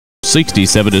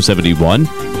67 to 71.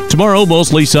 Tomorrow,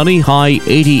 mostly sunny, high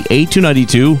 88 to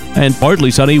 92, and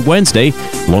partly sunny Wednesday,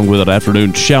 along with an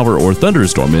afternoon shower or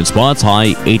thunderstorm in spots,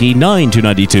 high 89 to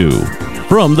 92.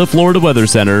 From the Florida Weather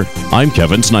Center, I'm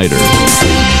Kevin Snyder.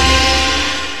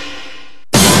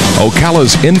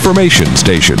 Ocala's information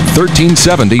station,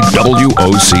 1370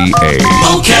 WOCA.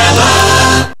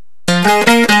 Ocala!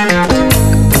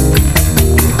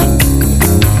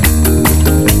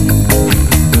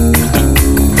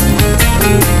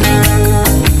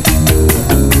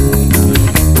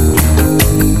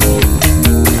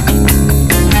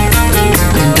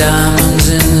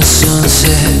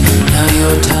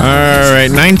 All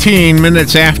right, 19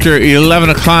 minutes after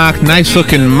 11 o'clock. Nice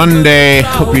looking Monday.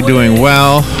 Hope you're doing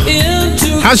well.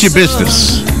 How's your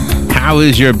business? How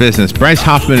is your business? Bryce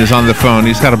Hoffman is on the phone.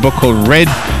 He's got a book called Red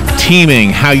Teaming,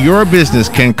 How Your Business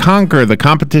Can Conquer the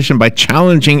Competition by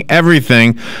Challenging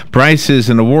Everything. Bryce is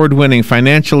an award-winning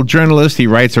financial journalist. He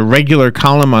writes a regular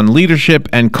column on leadership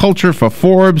and culture for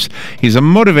Forbes. He's a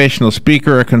motivational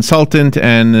speaker, a consultant,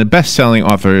 and a best-selling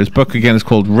author. His book, again, is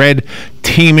called Red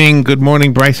Teaming. Good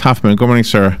morning, Bryce Hoffman. Good morning,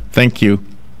 sir. Thank you.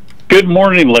 Good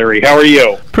morning, Larry. How are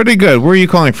you? Pretty good. Where are you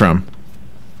calling from?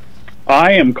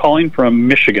 I am calling from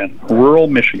Michigan, rural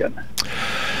Michigan.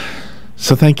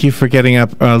 So thank you for getting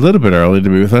up a little bit early to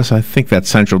be with us. I think that's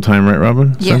Central Time, right,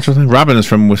 Robin? Yeah. Central Time. Robin is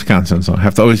from Wisconsin, so I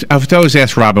have to always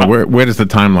ask Robin where does the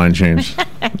timeline change?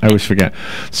 I always forget.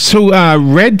 So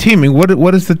red teaming. What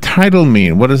does the title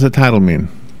mean? What does the title mean?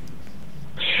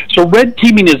 So red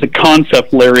teaming is a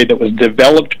concept, Larry, that was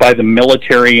developed by the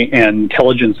military and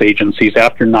intelligence agencies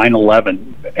after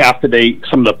 9/11, after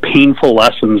some of the painful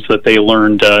lessons that they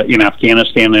learned in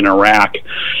Afghanistan and Iraq.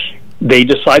 They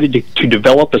decided to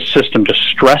develop a system to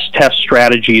stress test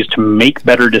strategies, to make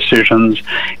better decisions,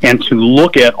 and to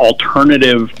look at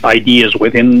alternative ideas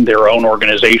within their own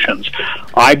organizations.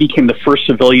 I became the first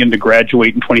civilian to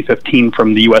graduate in 2015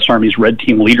 from the U.S. Army's Red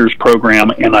Team Leaders Program,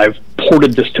 and I've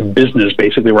ported this to business,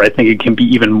 basically, where I think it can be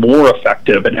even more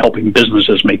effective at helping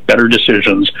businesses make better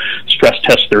decisions, stress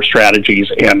test their strategies,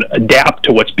 and adapt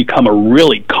to what's become a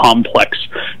really complex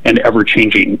and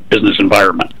ever-changing business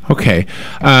environment. Okay.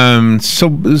 So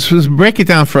break it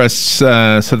down for us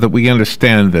so that we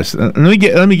understand this. Let me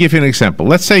give you an example.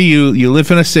 Let's say you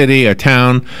live in a city, a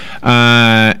town,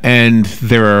 and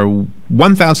there are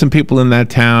 1,000 people in that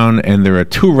town, and there are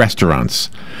 2 restaurants.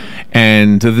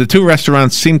 And the 2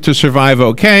 restaurants seem to survive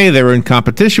okay. They're in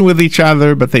competition with each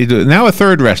other, but they do. Now a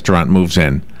 3rd restaurant moves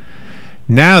in.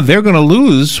 Now they're going to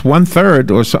lose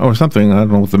 1/3 or something. I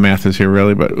don't know what the math is here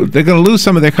really, but they're going to lose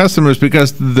some of their customers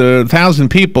because the 1,000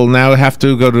 people now have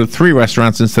to go to 3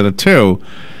 restaurants instead of 2.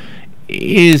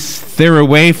 Is there a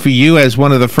way for you as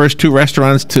one of the first 2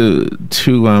 restaurants to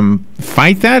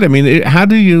fight that? I mean, how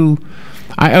do you?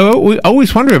 I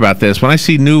always wonder about this when I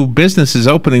see new businesses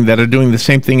opening that are doing the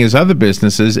same thing as other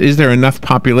businesses. Is there enough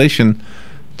population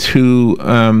to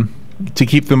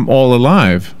keep them all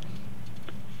alive?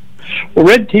 Well,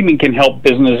 red teaming can help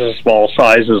businesses of all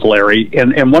sizes, Larry,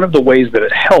 and one of the ways that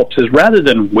it helps is rather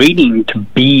than waiting to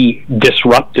be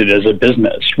disrupted as a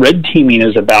business, red teaming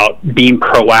is about being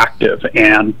proactive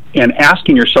and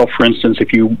asking yourself, for instance,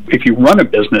 if you run a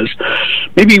business,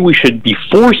 maybe we should,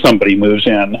 before somebody moves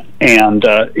in and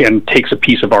takes a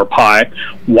piece of our pie,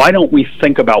 why don't we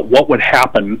think about what would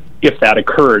happen if that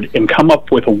occurred and come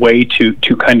up with a way to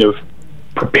kind of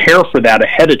prepare for that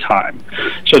ahead of time,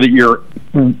 so that you're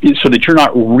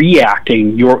not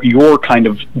reacting. You're kind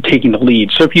of taking the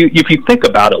lead. So if you think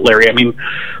about it, Larry, I mean,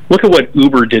 look at what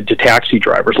Uber did to taxi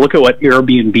drivers. Look at what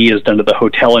Airbnb has done to the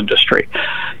hotel industry.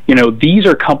 You know, these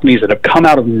are companies that have come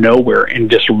out of nowhere and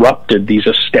disrupted these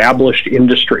established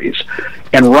industries.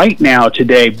 And right now,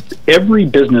 today, every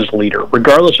business leader,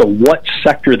 regardless of what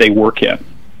sector they work in,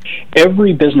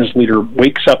 every business leader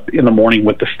wakes up in the morning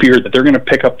with the fear that they're going to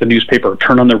pick up the newspaper,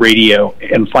 turn on the radio,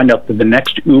 and find out that the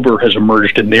next Uber has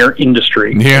emerged in their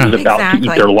industry and is about to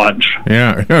eat their lunch.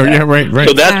 Yeah, right.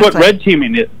 So that's what red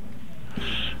teaming is.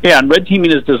 Yeah, and red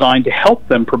teaming is designed to help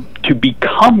them to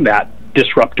become that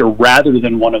disruptor rather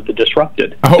than one of the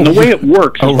disrupted. Oh, and the way it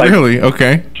works is really?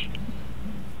 Okay.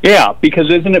 Yeah,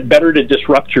 because isn't it better to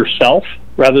disrupt yourself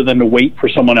rather than to wait for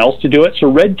someone else to do it? So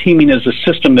red teaming is a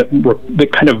system that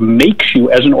kind of makes you,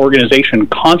 as an organization,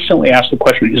 constantly ask the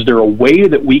question, is there a way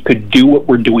that we could do what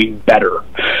we're doing better?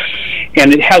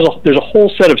 And there's a whole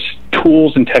set of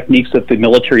tools and techniques that the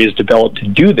military has developed to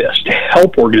do this, to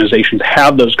help organizations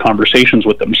have those conversations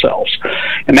with themselves.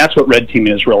 And that's what red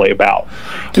teaming is really about.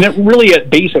 And it really, at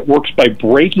base, it works by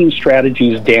breaking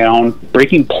strategies down,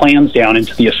 breaking plans down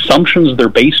into the assumptions they're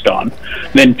based on,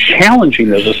 then challenging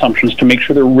those assumptions to make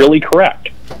sure they're really correct.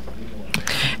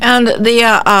 And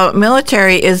the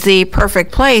military is the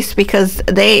perfect place because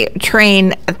they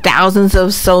train thousands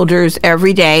of soldiers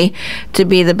every day to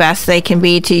be the best they can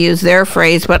be, to use their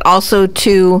phrase, but also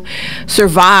to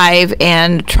survive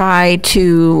and try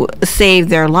to save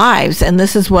their lives. And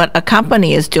this is what a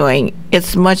company is doing.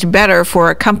 It's much better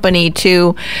for a company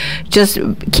to just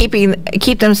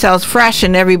keep themselves fresh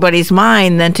in everybody's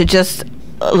mind than to just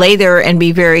lay there and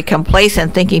be very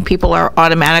complacent, thinking people are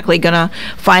automatically going to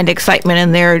find excitement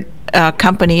in their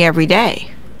company every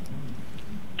day.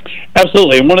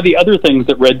 Absolutely. And one of the other things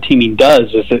that red teaming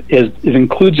does is it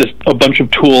includes a bunch of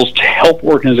tools to help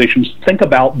organizations think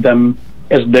about them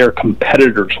as their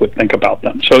competitors would think about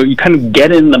them. So you kind of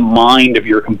get in the mind of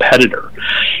your competitor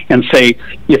and say,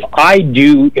 if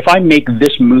I make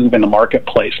this move in the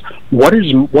marketplace, what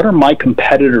are my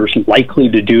competitors likely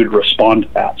to do to respond to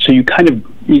that? So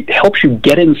it helps you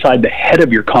get inside the head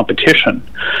of your competition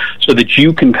so that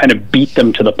you can kind of beat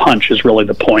them to the punch, is really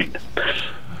the point.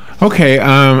 Okay,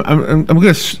 I'm going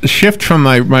to shift from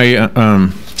my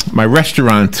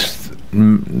restaurant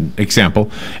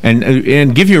example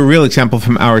and give you a real example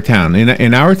from our town.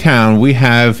 In our town, we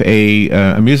have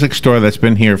a music store that's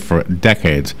been here for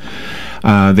decades.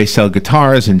 They sell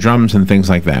guitars and drums and things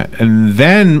like that. And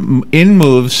then in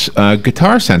moves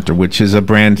Guitar Center, which is a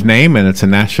brand name and it's a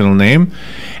national name.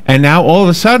 And now all of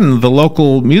a sudden, the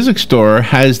local music store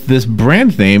has this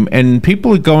brand name, and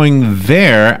people are going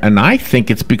there. And I think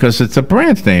it's because it's a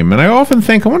brand name. And I often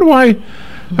think, I wonder why.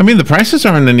 I mean, the prices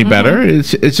aren't any better.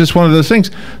 It's just one of those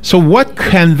things. So what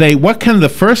can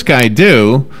the first guy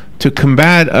do to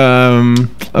combat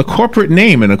a corporate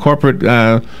name and a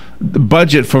corporate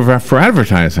budget for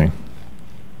advertising?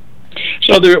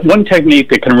 So one technique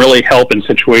that can really help in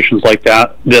situations like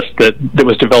that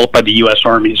was developed by the U.S.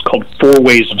 Army is called 4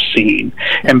 ways of seeing.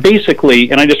 And basically,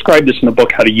 and I described this in the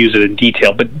book, how to use it in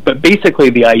detail, but basically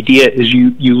the idea is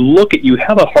you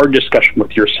have a hard discussion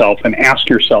with yourself and ask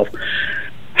yourself,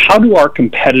 how do our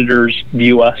competitors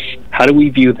view us? How do we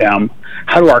view them?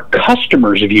 How do our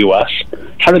customers view us?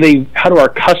 How do our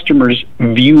customers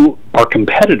view our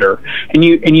competitor? And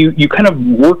you kind of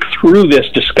work through this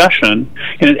discussion,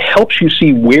 and it helps you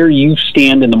see where you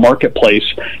stand in the marketplace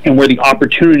and where the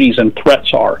opportunities and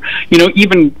threats are.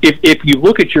 Even if you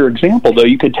look at your example, though,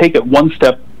 you could take it one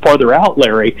step farther out,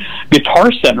 Larry.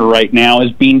 Guitar Center right now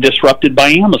is being disrupted by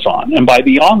Amazon and by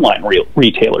the online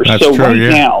retailers. That's so true, right yeah.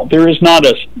 now there is not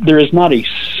a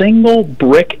single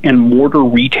brick and mortar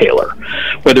retailer,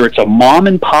 whether it's a mom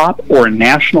and pop or a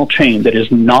national chain, that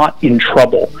is not in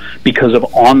trouble because of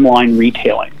online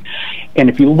retailing. And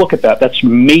if you look at that, that's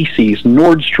Macy's,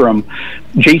 Nordstrom,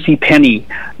 JCPenney,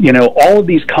 all of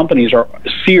these companies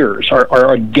Sears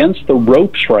are against the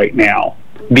ropes right now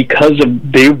because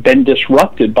they've been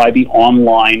disrupted by the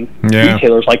online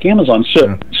retailers like Amazon.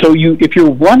 So if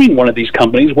you're running one of these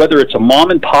companies, whether it's a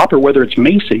mom and pop or whether it's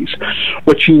Macy's,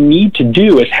 what you need to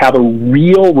do is have a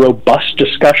real robust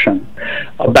discussion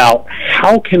about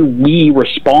how can we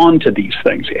respond to these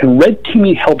things. And red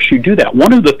teaming helps you do that.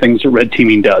 One of the things that red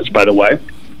teaming does, by the way,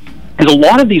 is a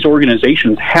lot of these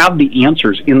organizations have the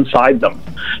answers inside them.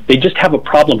 They just have a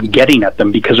problem getting at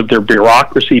them because of their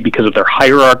bureaucracy, because of their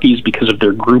hierarchies, because of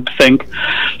their groupthink.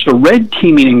 So red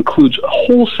teaming includes a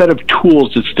whole set of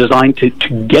tools that's designed to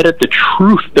get at the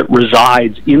truth that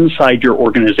resides inside your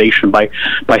organization by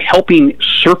helping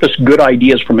surface good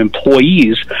ideas from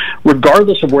employees,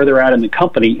 regardless of where they're at in the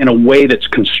company, in a way that's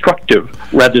constructive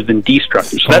rather than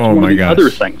destructive. So that's one of the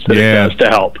other things that it does to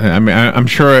help. I mean, I'm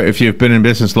sure if you've been in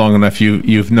business long enough,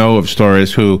 you know of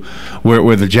stories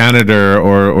where the janitor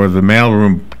or the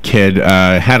mailroom kid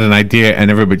had an idea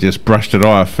and everybody just brushed it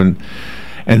off, and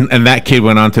that kid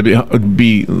went on to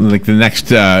be like the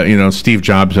next Steve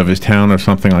Jobs of his town or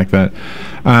something like that.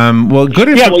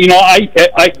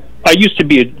 I used to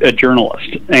be a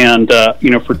journalist, and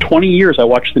for 20 years I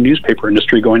watched the newspaper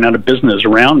industry going out of business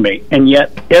around me, and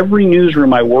yet every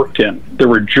newsroom I worked in, there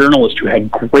were journalists who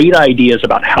had great ideas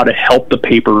about how to help the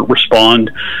paper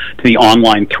respond to the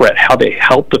online threat, how they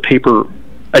help the paper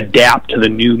adapt to the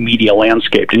new media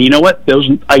landscape. And you know what? Those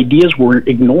ideas were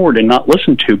ignored and not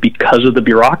listened to because of the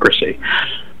bureaucracy.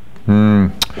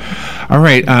 All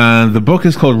right. The book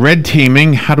is called Red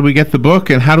Teaming. How do we get the book,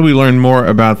 and how do we learn more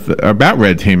about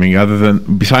red teaming,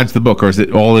 besides the book, or is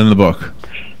it all in the book?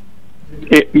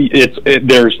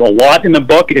 There's a lot in the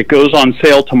book. It goes on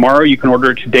sale tomorrow. You can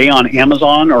order it today on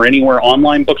Amazon or anywhere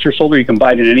online books are sold, or you can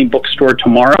buy it in any bookstore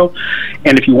tomorrow.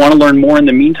 And if you want to learn more in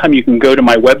the meantime, you can go to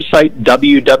my website,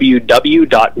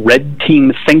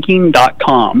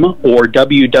 www.redteamthinking.com, or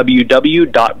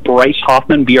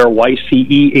www.brycehoffman,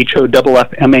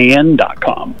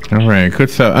 BRYCEHOFFMAN.com. All right, good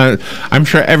stuff. I'm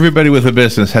sure everybody with a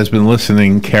business has been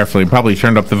listening carefully, probably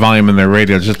turned up the volume in their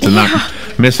radio just to not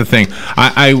miss a thing.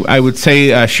 I would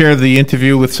say share the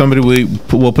interview with somebody.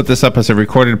 We'll put this up as a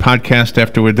recorded podcast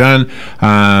after we're done.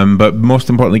 But most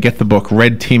importantly, get the book,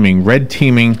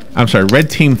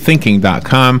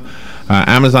 redteamthinking.com.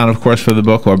 Amazon, of course, for the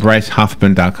book, or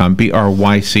brycehoffman.com,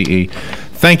 BRYCE.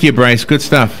 Thank you, Bryce. Good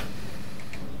stuff.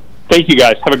 Thank you,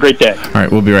 guys. Have a great day. All right,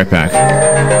 we'll be right back.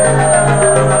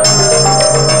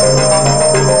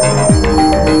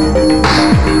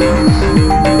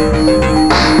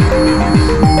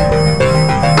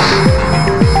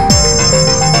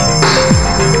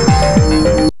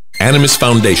 Animus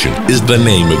Foundation is the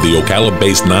name of the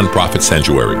Ocala-based nonprofit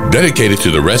sanctuary dedicated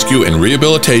to the rescue and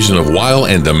rehabilitation of wild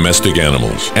and domestic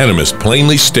animals. Animus,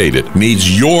 plainly stated,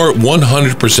 needs your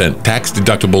 100%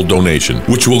 tax-deductible donation,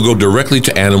 which will go directly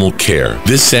to animal care.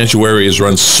 This sanctuary is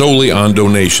run solely on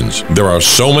donations. There are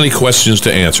so many questions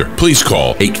to answer. Please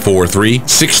call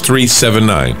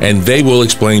 843-6379, and they will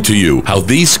explain to you how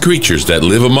these creatures that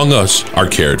live among us are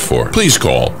cared for. Please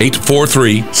call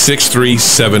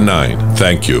 843-6379.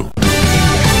 Thank you.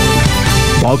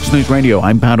 Fox News Radio,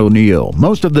 I'm Pat O'Neill.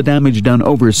 Most of the damage done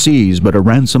overseas, but a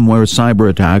ransomware cyber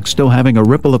attack still having a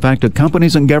ripple effect at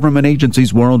companies and government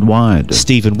agencies worldwide.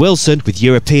 Stephen Wilson with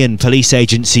European police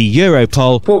agency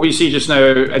Europol. What we see just now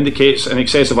indicates in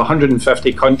excess of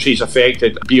 150 countries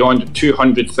affected, beyond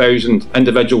 200,000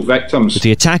 individual victims. With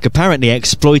the attack apparently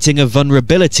exploiting a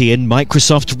vulnerability in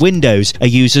Microsoft Windows. A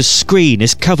user's screen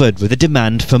is covered with a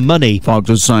demand for money.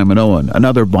 Fox's Simon Owen.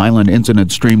 Another violent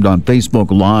incident streamed on Facebook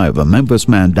Live. A Memphis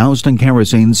man doused in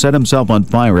kerosene, set himself on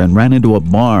fire, and ran into a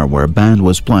bar where a band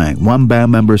was playing. One band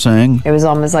member saying, "It was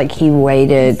almost like he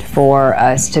waited for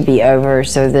us to be over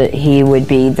so that he would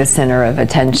be the center of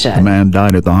attention." The man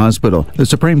died at the hospital. The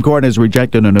Supreme Court has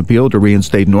rejected an appeal to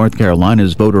reinstate North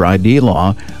Carolina's voter ID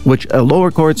law, which a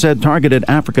lower court said targeted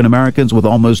African Americans with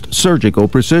almost surgical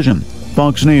precision.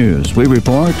 Fox News, we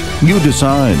report, you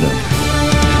decide.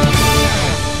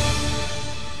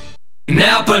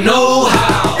 Napa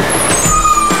know-how.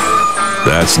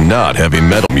 That's not heavy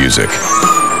metal music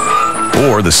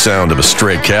or the sound of a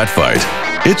stray cat fight.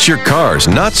 It's your car's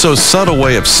not-so-subtle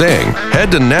way of saying, head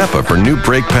to Napa for new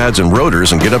brake pads and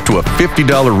rotors and get up to a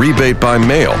 $50 rebate by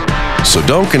mail. So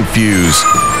don't confuse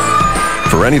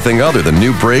for anything other than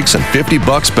new brakes and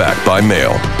 $50 back by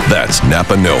mail. That's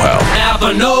Napa Know-How.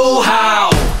 Napa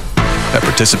know-how. At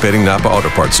participating Napa Auto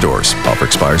Parts stores. Offer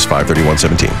expires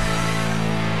 5/31/17.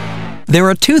 There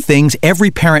are two things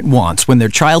every parent wants when their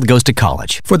child goes to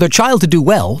college: for their child to do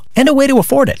well and a way to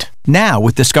afford it. Now,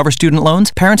 with Discover Student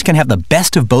Loans, parents can have the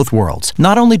best of both worlds.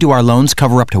 Not only do our loans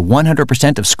cover up to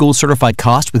 100% of school-certified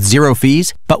costs with zero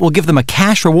fees, but we'll give them a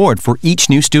cash reward for each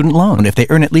new student loan if they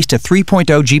earn at least a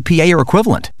 3.0 GPA or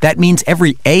equivalent. That means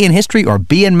every A in history or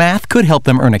B in math could help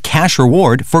them earn a cash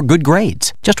reward for good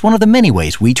grades. Just one of the many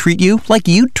ways we treat you like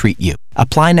you'd treat you.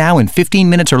 Apply now in 15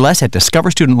 minutes or less at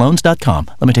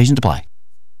discoverstudentloans.com. Limitations apply.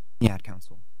 Ad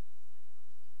Council.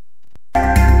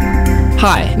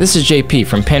 Hi, this is JP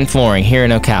from Penn Flooring here in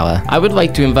Ocala. I would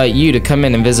like to invite you to come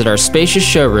in and visit our spacious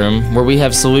showroom where we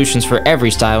have solutions for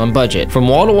every style and budget. From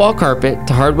wall-to-wall carpet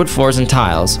to hardwood floors and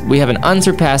tiles, we have an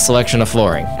unsurpassed selection of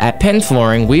flooring. At Penn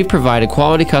Flooring, we've provided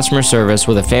quality customer service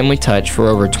with a family touch for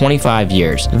over 25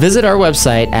 years. Visit our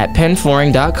website at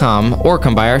pennflooring.com or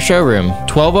come by our showroom,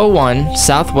 1201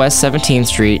 Southwest 17th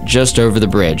Street, just over the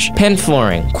bridge. Penn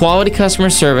Flooring, quality customer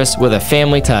service with a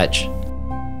family touch.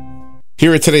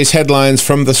 Here are today's headlines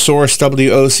from the source.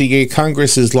 WOCA.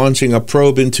 Congress is launching a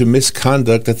probe into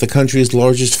misconduct at the country's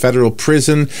largest federal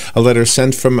prison. A letter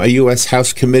sent from a U.S.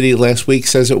 House committee last week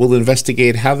says it will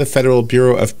investigate how the Federal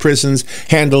Bureau of Prisons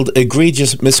handled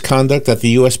egregious misconduct at the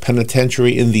U.S.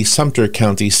 penitentiary in the Sumter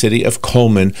County city of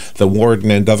Coleman. The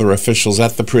warden and other officials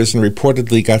at the prison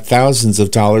reportedly got thousands of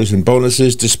dollars in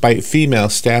bonuses despite female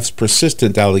staff's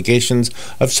persistent allegations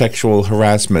of sexual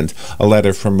harassment. A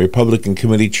letter from Republican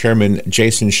Committee Chairman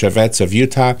Jason Chavetz of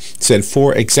Utah said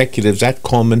 4 executives at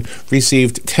Coleman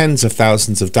received tens of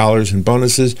thousands of dollars in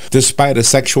bonuses despite a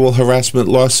sexual harassment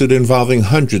lawsuit involving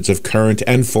hundreds of current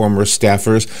and former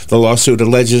staffers. The lawsuit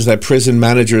alleges that prison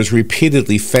managers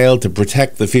repeatedly failed to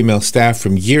protect the female staff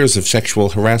from years of sexual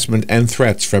harassment and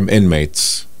threats from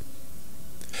inmates.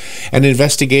 An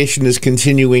investigation is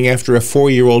continuing after a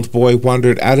 4-year-old boy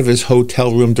wandered out of his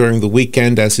hotel room during the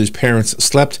weekend as his parents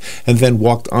slept and then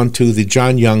walked onto the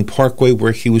John Young Parkway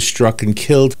where he was struck and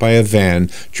killed by a van.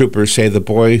 Troopers say the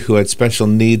boy, who had special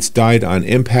needs, died on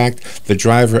impact. The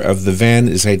driver of the van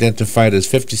is identified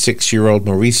as 56-year-old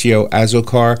Mauricio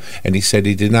Azocar, and he said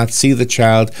he did not see the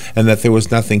child and that there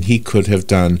was nothing he could have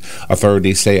done.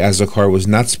 Authorities say Azocar was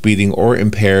not speeding or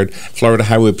impaired. Florida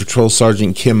Highway Patrol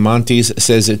Sergeant Kim Montes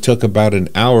says it took about an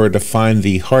hour to find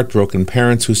the heartbroken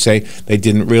parents, who say they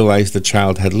didn't realize the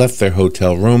child had left their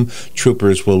hotel room.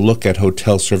 Troopers will look at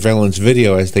hotel surveillance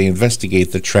video as they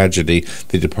investigate the tragedy.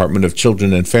 The Department of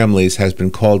Children and Families has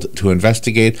been called to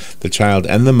investigate. The child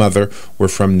and the mother were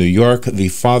from New York. The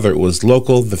father was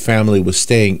local. The family was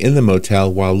staying in the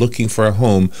motel while looking for a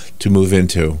home to move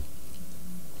into.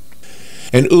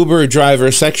 An Uber driver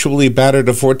sexually battered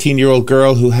a 14-year-old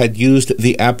girl who had used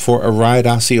the app for a ride,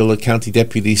 Osceola County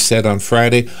deputies said on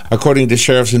Friday. According to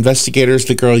sheriff's investigators,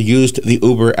 the girl used the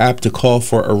Uber app to call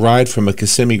for a ride from a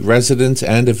Kissimmee residence,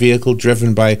 and a vehicle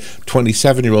driven by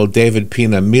 27-year-old David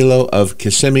Pina Milo of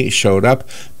Kissimmee showed up.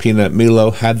 Pina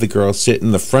Milo had the girl sit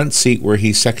in the front seat where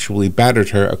he sexually battered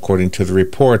her, according to the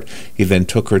report. He then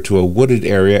took her to a wooded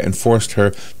area and forced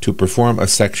her to perform a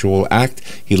sexual act.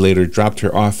 He later dropped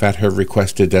her off at her requested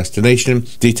destination.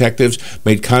 Detectives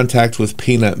made contact with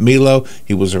Pina Milo.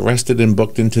 He was arrested and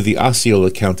booked into the Osceola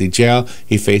County Jail.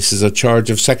 He faces a charge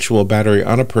of sexual battery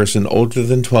on a person older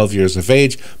than 12 years of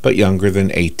age but younger than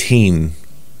 18.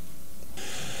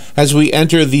 As we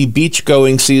enter the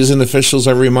beach-going season, officials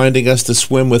are reminding us to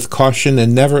swim with caution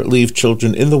and never leave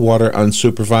children in the water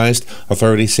unsupervised.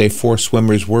 Authorities say 4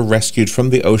 swimmers were rescued from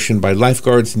the ocean by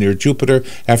lifeguards near Jupiter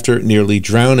after nearly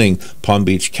drowning. Palm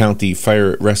Beach County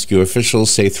fire rescue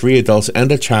officials say 3 adults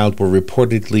and a child were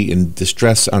reportedly in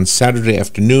distress on Saturday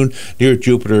afternoon near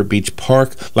Jupiter Beach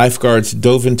Park. Lifeguards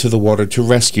dove into the water to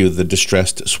rescue the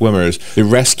distressed swimmers. The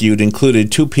rescued included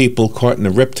 2 people caught in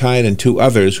a riptide and 2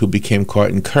 others who became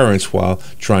caught in currents while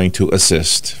trying to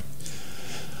assist.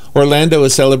 Orlando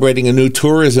is celebrating a new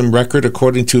tourism record.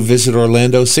 According to Visit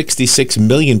Orlando, 66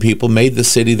 million people made the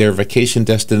city their vacation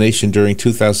destination during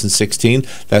 2016.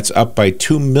 That's up by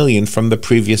 2 million from the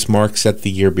previous mark set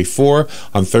the year before.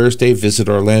 On Thursday, Visit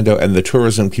Orlando and the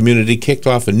tourism community kicked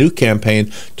off a new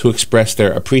campaign to express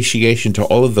their appreciation to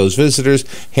all of those visitors,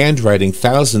 handwriting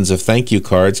thousands of thank you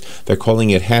cards. They're calling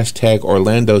it hashtag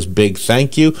Orlando's Big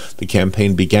Thank You. The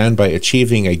campaign began by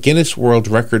achieving a Guinness World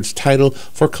Records title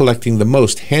for collecting the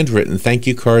most handwritten thank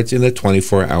you cards in a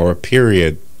 24-hour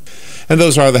period. And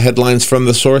those are the headlines from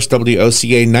The Source,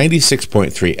 WOCA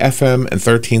 96.3 FM and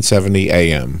 1370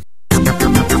 AM.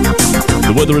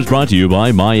 The weather is brought to you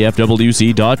by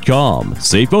myfwc.com.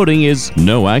 Safe boating is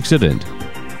no accident.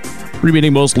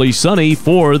 Remaining mostly sunny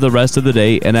for the rest of the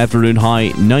day and afternoon, high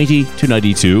 90 to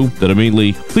 92. Then a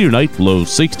mainly clear night, low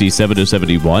 67 to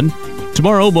 71.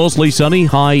 Tomorrow, mostly sunny,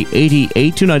 high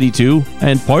 88 to 92,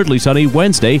 and partly sunny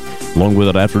Wednesday, along with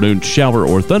an afternoon shower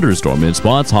or thunderstorm in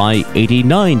spots, high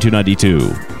 89 to 92.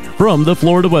 From the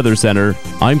Florida Weather Center,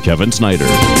 I'm Kevin Snyder.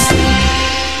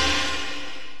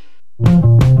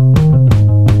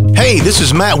 Hey, this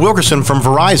is Matt Wilkerson from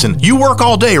Verizon. You work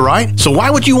all day, right? So why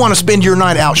would you want to spend your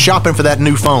night out shopping for that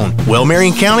new phone? Well,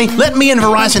 Marion County, let me and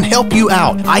Verizon help you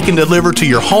out. I can deliver to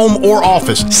your home or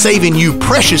office, saving you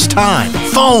precious time.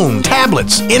 Phone,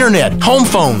 tablets, internet, home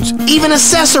phones, even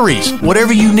accessories.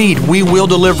 Whatever you need, we will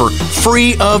deliver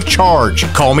free of charge.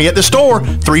 Call me at the store,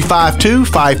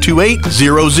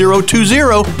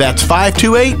 352-528-0020. That's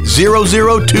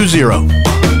 528-0020.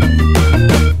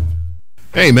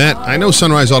 Hey, Matt, I know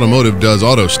Sunrise Automotive does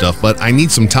auto stuff, but I need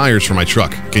some tires for my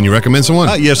truck. Can you recommend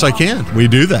someone? Yes, I can. We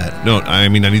do that. No, I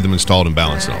mean I need them installed and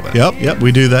balanced and all that. Yep,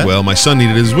 we do that. Well, my son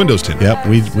needed his windows tinted. Yep,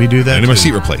 we do that. I need my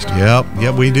seat replaced.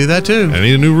 Yep, we do that too. I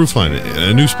need a new roof line, and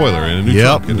a new spoiler, and a new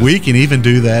truck. Yep, we can even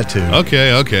do that too.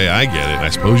 Okay, I get it. I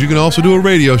suppose you can also do a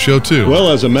radio show too. Well,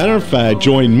 as a matter of fact,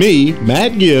 join me,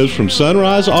 Matt Gibbs from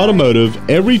Sunrise Automotive,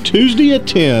 every Tuesday at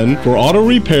 10 for auto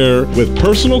repair with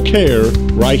personal care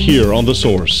right here on The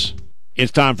Source.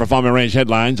 It's time for Farming Range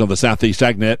Headlines on the Southeast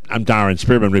AgNet. I'm Darren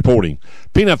Spearman reporting.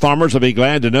 Peanut farmers will be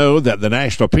glad to know that the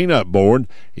National Peanut Board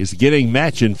is getting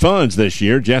matching funds this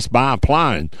year just by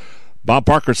applying. Bob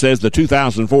Parker says the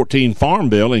 2014 Farm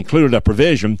Bill included a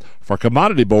provision for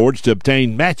commodity boards to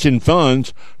obtain matching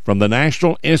funds from the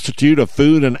National Institute of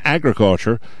Food and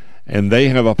Agriculture, and they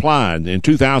have applied. In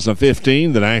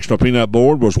 2015, the National Peanut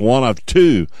Board was one of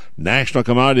 2 national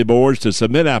commodity boards to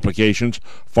submit applications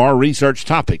for research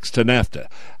topics to NAFTA.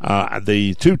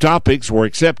 The 2 topics were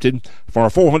accepted for a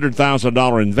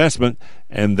 $400,000 investment,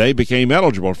 and they became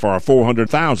eligible for a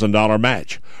 $400,000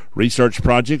 match. Research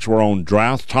projects were on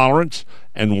drought tolerance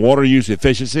and water use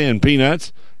efficiency in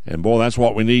peanuts. And boy, that's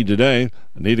what we need today.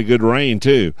 We need a good rain,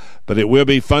 too. But it will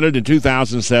be funded in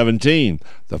 2017.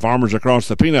 The farmers across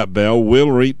the peanut belt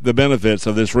will reap the benefits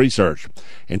of this research.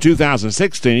 In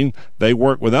 2016, they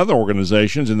worked with other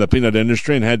organizations in the peanut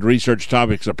industry and had research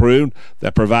topics approved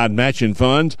that provide matching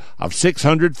funds of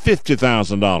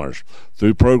 $650,000.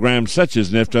 Through programs such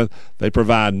as NIFTA, that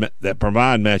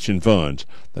provide matching funds.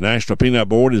 The National Peanut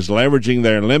Board is leveraging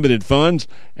their limited funds,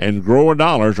 and grower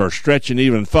dollars are stretching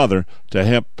even further to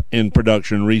help in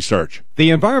production research. The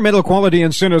Environmental Quality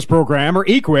Incentives Program, or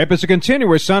EQIP, is a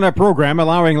continuous sign-up program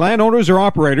allowing landowners or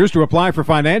operators to apply for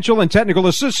financial and technical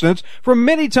assistance for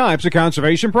many types of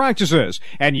conservation practices.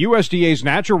 And USDA's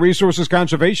Natural Resources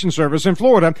Conservation Service in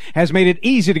Florida has made it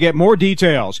easy to get more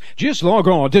details. Just log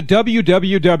on to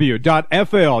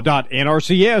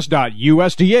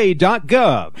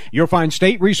www.fl.nrcs.usda.gov. You'll find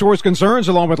state resource concerns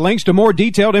along with links to more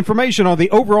detailed information on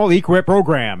the overall EQIP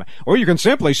program. Or you can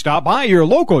simply stop by your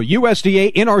local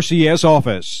USDA NRCS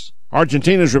office.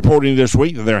 Argentina is reporting this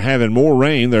week that they're having more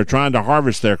rain. They're trying to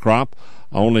harvest their crop.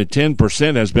 Only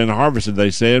 10% has been harvested,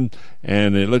 they said,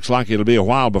 and it looks like it'll be a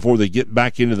while before they get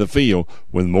back into the field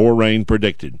with more rain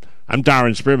predicted. I'm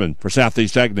Darren Spearman for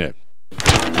Southeast AgNet.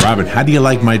 Robin, how do you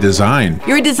like my design?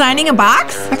 You're designing a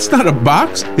box? That's not a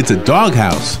box. It's a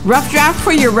doghouse. Rough draft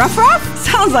for your rough?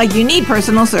 Sounds like you need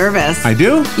personal service. I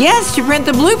do? Yes, to print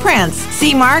the blueprints.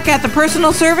 See Mark at the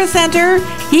Personal Service Center.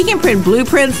 He can print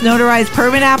blueprints, notarize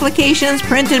permit applications,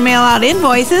 print and mail out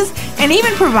invoices, and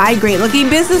even provide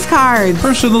great-looking business cards.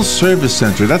 Personal Service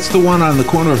Center. That's the one on the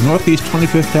corner of Northeast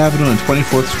 25th Avenue and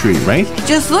 24th Street, right?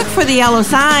 Just look for the yellow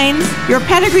signs. Your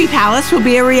pedigree palace will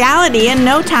be a reality in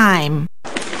no time.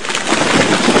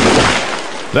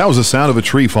 That was the sound of a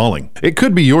tree falling. It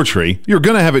could be your tree. You're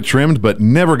going to have it trimmed, but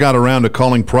never got around to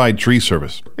calling Pride Tree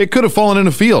Service. It could have fallen in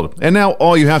a field, and now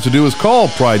all you have to do is call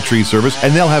Pride Tree Service,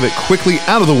 and they'll have it quickly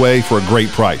out of the way for a great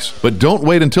price. But don't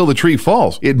wait until the tree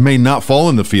falls. It may not fall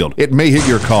in the field. It may hit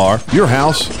your car, your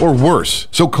house, or worse.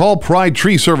 So call Pride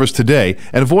Tree Service today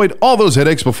and avoid all those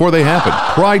headaches before they happen.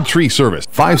 Pride Tree Service,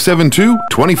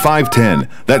 572-2510.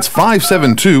 That's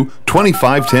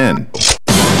 572-2510.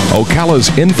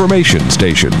 Ocala's information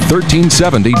station,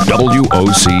 1370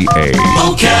 WOCA.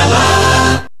 Ocala.